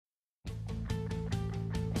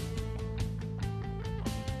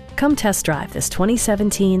Come test drive this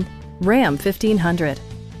 2017 Ram 1500.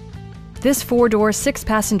 This four-door,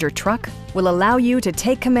 six-passenger truck will allow you to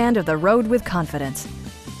take command of the road with confidence.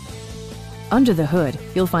 Under the hood,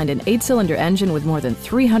 you'll find an 8-cylinder engine with more than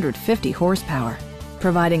 350 horsepower,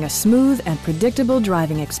 providing a smooth and predictable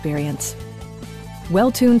driving experience.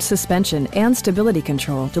 Well-tuned suspension and stability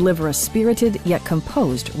control deliver a spirited yet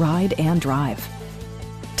composed ride and drive.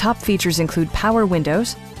 Top features include power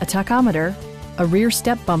windows, a tachometer, a rear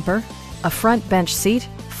step bumper, a front bench seat,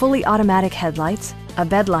 fully automatic headlights, a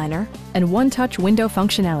bed liner, and one-touch window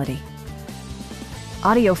functionality.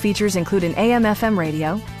 Audio features include an AM/FM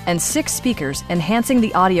radio and 6 speakers, enhancing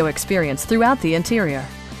the audio experience throughout the interior.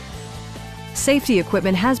 Safety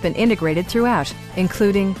equipment has been integrated throughout,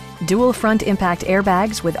 including dual front impact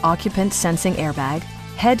airbags with occupant sensing airbag,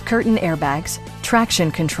 head curtain airbags,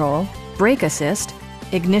 traction control, brake assist,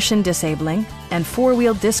 ignition disabling, and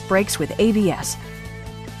 4-wheel disc brakes with ABS.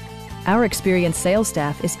 Our experienced sales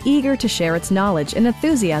staff is eager to share its knowledge and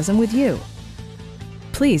enthusiasm with you.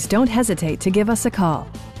 Please don't hesitate to give us a call.